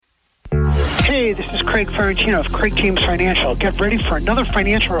Hey, this is Craig Ferrantino of Craig James Financial. Get ready for another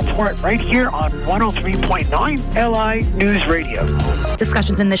financial report right here on 103.9 LI News Radio.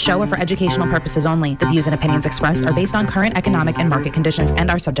 Discussions in this show are for educational purposes only. The views and opinions expressed are based on current economic and market conditions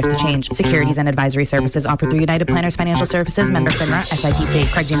and are subject to change. Securities and advisory services offered through United Planners Financial Services, member FINRA, SIPC.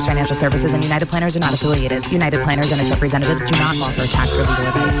 Craig James Financial Services and United Planners are not affiliated. United Planners and its representatives do not offer tax or legal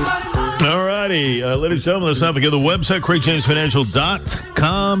advice. All righty, ladies and gentlemen, let's not forget the website,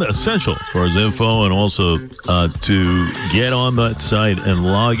 CraigJamesFinancial.com, essential for his info and also to get on that site and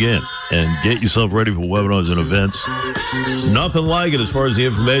log in and get yourself ready for webinars and events. Nothing like it as far as the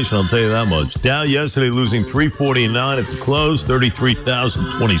information, I'll tell you that much. Dow yesterday losing 349 at the close,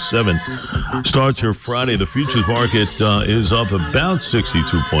 33,027. Starts here Friday. The futures market is up about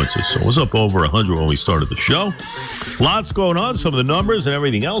 62 points or so. It was up over 100 when we started the show. Lots going on, some of the numbers and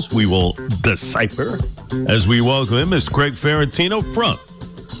everything else we will decipher as we welcome him, Mr. Craig Ferrantino from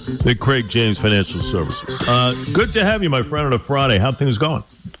the Craig James Financial Services. Good to have you, my friend, on a Friday. How things going?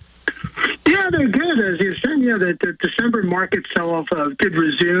 Yeah, they're good. As you said, the December market sell-off did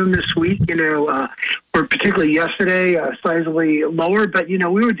resume this week. Or particularly yesterday, sizably lower. But, we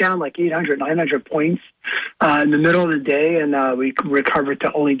were down like 800, 900 points in the middle of the day, and we recovered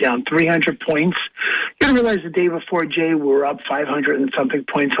to only down 300 points. You got to realize the day before, Jay, we were up 500 and something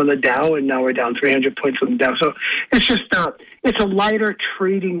points on the Dow, and now we're down 300 points on the Dow. So it's just it's a lighter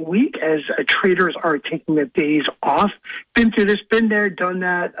trading week as traders are taking the days off. Been through this, been there, done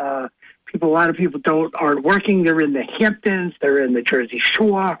that. A lot of people aren't working. They're in the Hamptons. They're in the Jersey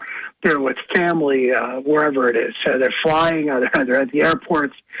Shore. They're with family, wherever it is. So they're flying. They're at the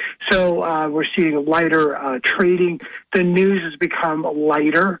airports. So we're seeing lighter trading. The news has become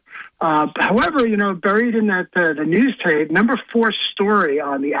lighter. However, buried in that the news today, number 4 story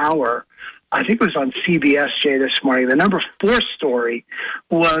on the hour, I think it was on CBS, Jay, this morning. The number 4 story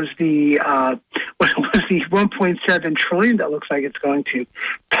was the 1.7 trillion that looks like it's going to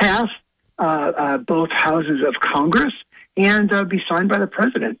pass both houses of Congress and be signed by the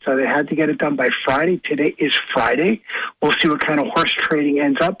president. So they had to get it done by Friday. Today is Friday. We'll see what kind of horse trading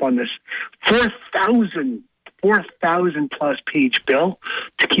ends up on this 4,000 plus page bill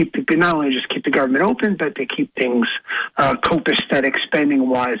to keep not only just keep the government open, but to keep things copacetic spending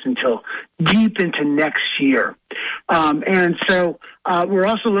wise until deep into next year. And so we're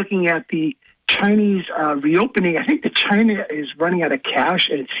also looking at the Chinese reopening. I think that China is running out of cash,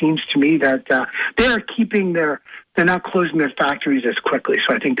 and it seems to me that they are keeping they're not closing their factories as quickly.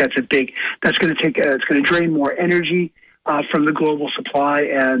 So I think that's going to drain more energy from the global supply,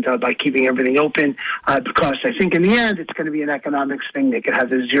 and by keeping everything open, because I think in the end it's going to be an economics thing. They could have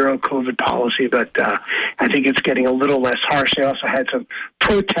the zero COVID policy, but I think it's getting a little less harsh. They also had some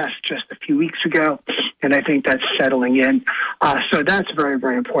protests just a few weeks ago, and I think that's settling in. So that's very,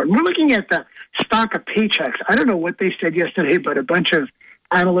 very important. We're looking at the stock of paychecks. I don't know what they said yesterday, but a bunch of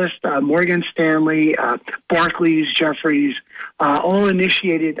analysts, Morgan Stanley, Barclays, Jefferies, all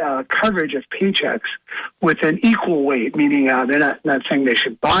initiated coverage of paychecks with an equal weight, meaning they're not saying they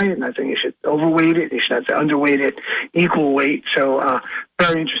should buy it, not saying they should overweight it, they should not say underweight it, equal weight. So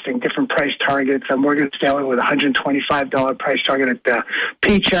very interesting, different price targets. Morgan Stanley with $125 price target at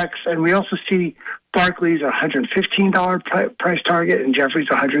paychecks, and we also see Barclays $115 price target, and Jefferies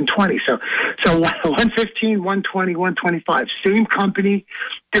 $120. So 115, 120, 125. Same company,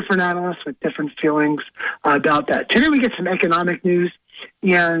 different analysts with different feelings about that. Today we get some economic news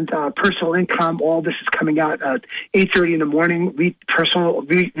and personal income. All this is coming out at 8:30 in the morning. Real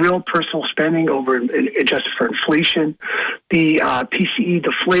personal spending over adjusted for inflation. The PCE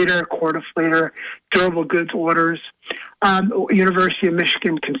deflator, core deflator, durable goods orders. University of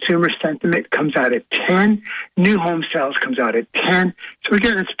Michigan consumer sentiment comes out at 10. New home sales comes out at 10. So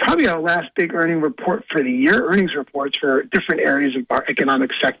again, it's probably our last big earnings report for the year, earnings reports for different areas of our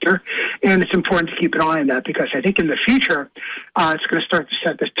economic sector. And it's important to keep an eye on that because I think in the future, it's going to start to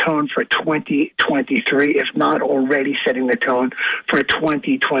set the tone for 2023, if not already setting the tone for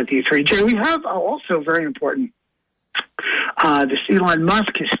 2023. Jay, we have also very important this Elon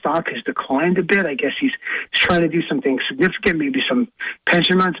Musk, his stock has declined a bit. I guess he's trying to do something significant, maybe some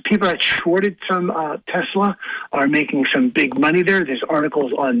pension funds. People that shorted some Tesla are making some big money there. There's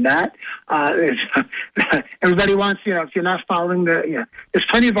articles on that. Everybody wants, if you're not following there's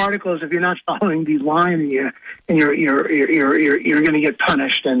plenty of articles. If you're not following the line, and you're going to get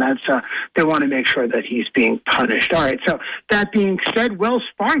punished, and that's they want to make sure that he's being punished. All right. So that being said, Wells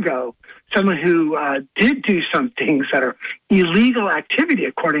Fargo, someone who did do some things that are illegal activity,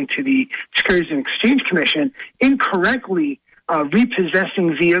 according to the Securities and Exchange Commission, incorrectly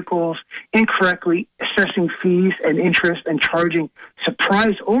repossessing vehicles, incorrectly assessing fees and interest, and charging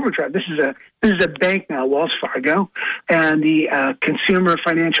surprise overdraft. This is a bank now, Wells Fargo, and the Consumer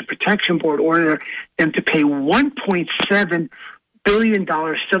Financial Protection Board ordered them to pay $1.7 billion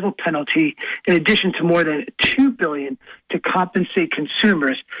civil penalty, in addition to more than $2 billion to compensate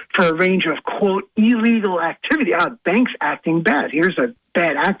consumers for a range of, quote, illegal activity. Banks acting bad. Here's a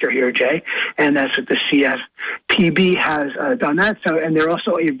bad actor here, Jay, and that's what the CFPB has done that. So, and they're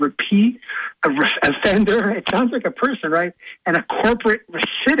also a repeat offender. It sounds like a person, right? And a corporate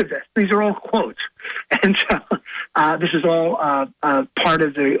recidivist. These are all quotes, and so this is all part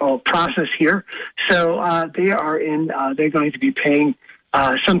of the process here. So they are in. They're going to be paying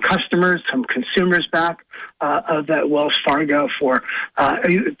some customers, some consumers back of that Wells Fargo for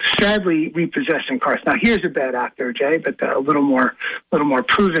sadly repossessing cars. Now, here's a bad actor, Jay, but a little more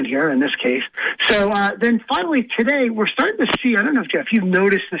proven here in this case. So then finally today, we're starting to see, I don't know, Jeff, you've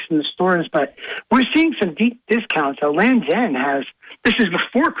noticed this in the stores, but we're seeing some deep discounts. Land's End has, this is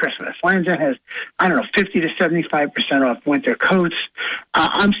before Christmas, Land's End has, 50 to 75% off winter coats.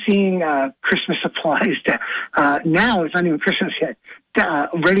 I'm seeing Christmas supplies now. It's not even Christmas yet.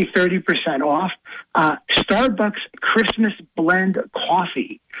 Already 30% off. Starbucks Christmas Blend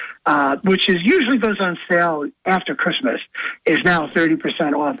Coffee, which usually goes on sale after Christmas, is now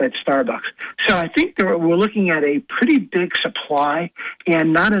 30% off at Starbucks. So I think we're looking at a pretty big supply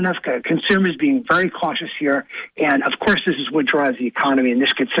and not enough consumers being very cautious here. And, of course, this is what drives the economy, and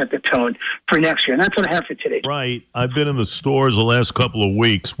this could set the tone for next year. And that's what I have for today. Right. I've been in the stores the last couple of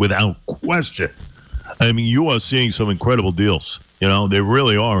weeks without question. I mean, you are seeing some incredible deals. There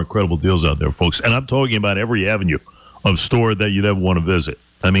really are incredible deals out there, folks. And I'm talking about every avenue of store that you'd ever want to visit.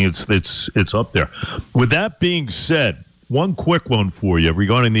 I mean, it's up there. With that being said, one quick one for you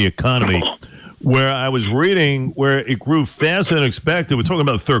regarding the economy, where I was reading where it grew faster than expected. We're talking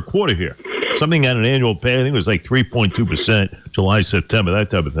about the third quarter here. Something at an annual pay, I think it was like 3.2%, July, September,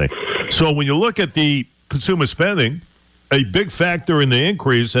 that type of thing. So when you look at the consumer spending, a big factor in the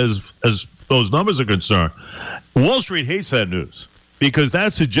increase as those numbers are concerned, Wall Street hates that news, because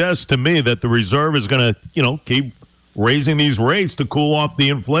that suggests to me that the Reserve is going to, keep raising these rates to cool off the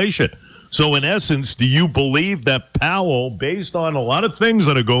inflation. So in essence, do you believe that Powell, based on a lot of things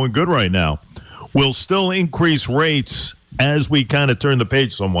that are going good right now, will still increase rates as we kind of turn the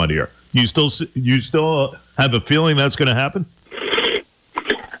page somewhat here? You still have a feeling that's going to happen?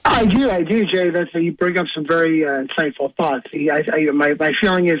 I do, Jay. You bring up some very insightful thoughts. My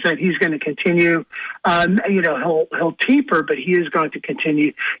feeling is that he's going to continue. He'll taper, but he is going to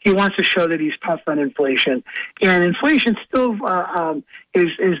continue. He wants to show that he's tough on inflation, and inflation still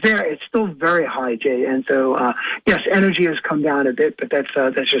is there. It's still very high, Jay. And so, yes, energy has come down a bit, but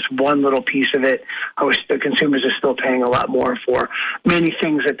that's just one little piece of it. The consumers are still paying a lot more for many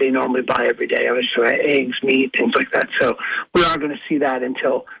things that they normally buy every day. Eggs, meat, things like that. So we are going to see that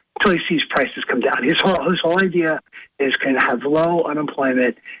until he sees prices come down. His whole idea is going to have low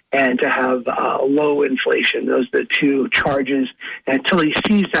unemployment and to have low inflation. Those are the two charges. And until he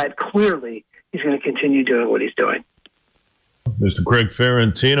sees that clearly, he's going to continue doing what he's doing. Mr. Craig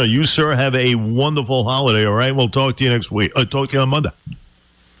Ferrantino, you, sir, have a wonderful holiday, all right? We'll talk to you next week. Talk to you on Monday.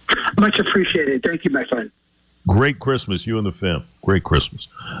 Much appreciated. Thank you, my friend. Great Christmas, you and the fam. Great Christmas.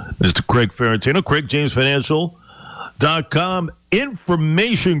 Mr. Craig Ferrantino, CraigJamesFinancial.com.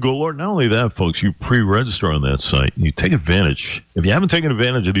 Information galore. Not only that, folks, you pre-register on that site. You take advantage. If you haven't taken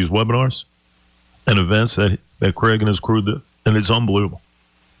advantage of these webinars and events that Craig and his crew do, and it's unbelievable.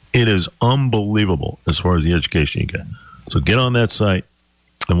 It is unbelievable as far as the education you get. So get on that site,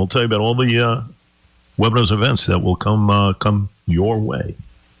 and we'll tell you about all the webinars events that will come your way.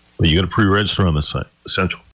 But you got to pre-register on the site. Essential.